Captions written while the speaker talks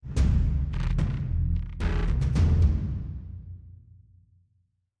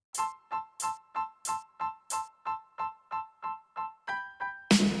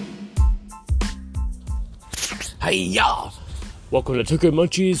Hey ya! Welcome to Tokyo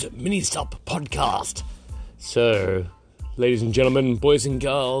Munchies Mini Stop Podcast. So, ladies and gentlemen, boys and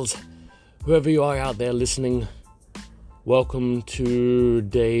girls, whoever you are out there listening, welcome to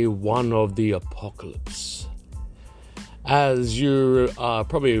day one of the apocalypse. As you are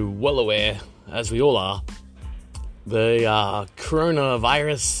probably well aware, as we all are, the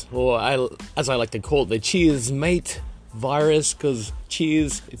coronavirus, or as I like to call it, the Cheers Mate virus, because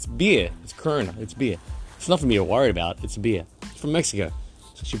cheers, it's beer, it's Corona, it's beer. It's nothing to be worried about, it's beer. It's from Mexico.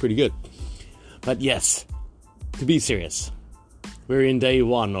 It's actually pretty good. But yes, to be serious, we're in day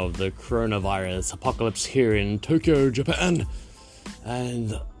one of the coronavirus apocalypse here in Tokyo, Japan.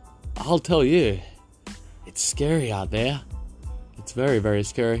 And I'll tell you, it's scary out there. It's very, very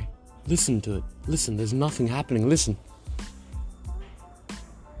scary. Listen to it. Listen, there's nothing happening. Listen.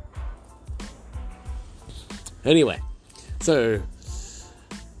 Anyway, so,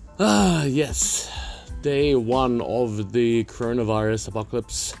 yes. Day one of the coronavirus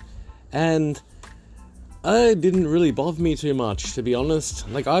apocalypse, and it didn't really bother me too much, to be honest.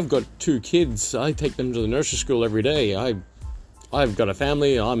 Like, I've got 2 kids. I take them to the nursery school every day. I've got a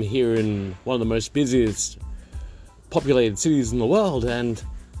family. I'm here in one of the most busiest populated cities in the world, and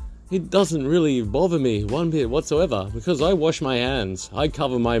it doesn't really bother me one bit whatsoever, because I wash my hands. I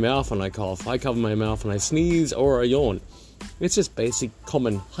cover my mouth when I cough. I cover my mouth when I sneeze or I yawn. It's just basic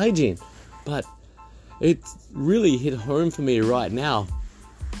common hygiene. But it really hit home for me right now.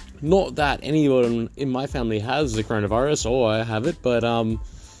 Not that anyone in my family has the coronavirus, or I have it, but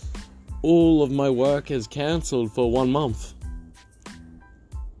all of my work is cancelled for 1 month.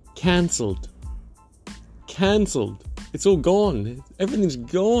 Cancelled. It's all gone. Everything's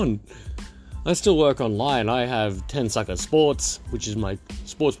gone. I still work online. I have Tensucker Sports, which is my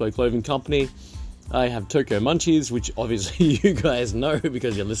sportswear clothing company. I have Tokyo Munchies, which obviously you guys know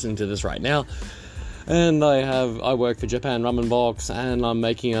because you're listening to this right now. And I work for Japan Ramen Box, and I'm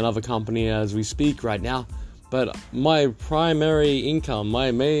making another company as we speak right now. But my primary income,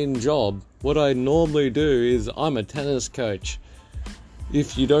 my main job, what I normally do is I'm a tennis coach.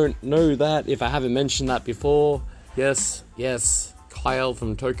 If you don't know that, if I haven't mentioned that before, yes, Kyle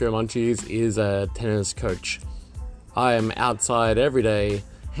from Tokyo Munchies is a tennis coach. I am outside every day,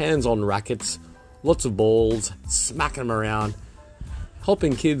 hands on rackets, lots of balls, smacking them around,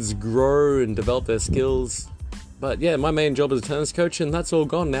 helping kids grow and develop their skills. But yeah, my main job is a tennis coach, and that's all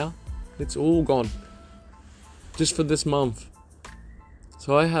gone now. It's all gone. Just for this month.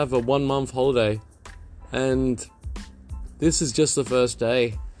 So I have a 1 month holiday, and this is just the first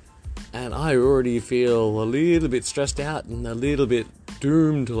day, and I already feel a little bit stressed out and a little bit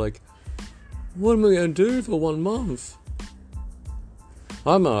doomed, like, what am I going to do for 1 month?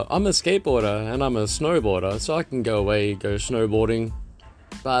 I'm a skateboarder and I'm a snowboarder, so I can go away, go snowboarding,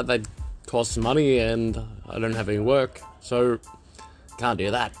 but that costs money and I don't have any work, so can't do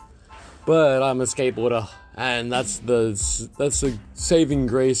that. But I'm a skateboarder, and that's the saving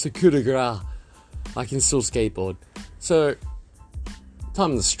grace, the coup de grace. I can still skateboard. So,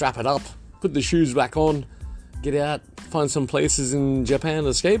 time to strap it up, put the shoes back on, get out, find some places in Japan to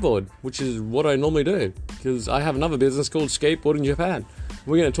skateboard, which is what I normally do, because I have another business called Skateboard in Japan.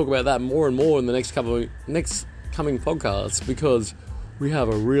 We're going to talk about that more and more in the next coming podcasts, because we have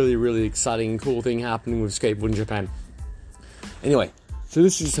a really, really exciting, cool thing happening with Skateboard in Japan. Anyway, so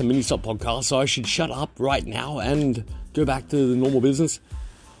this is just a mini-stop podcast, so I should shut up right now and go back to the normal business.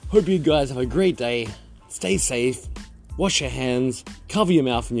 Hope you guys have a great day. Stay safe. Wash your hands. Cover your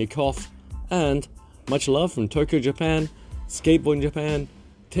mouth when you cough. And much love from Tokyo, Japan, Skateboard in Japan,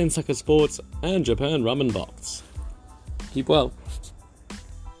 Tensucker Sports, and Japan Ramen Box. Keep well.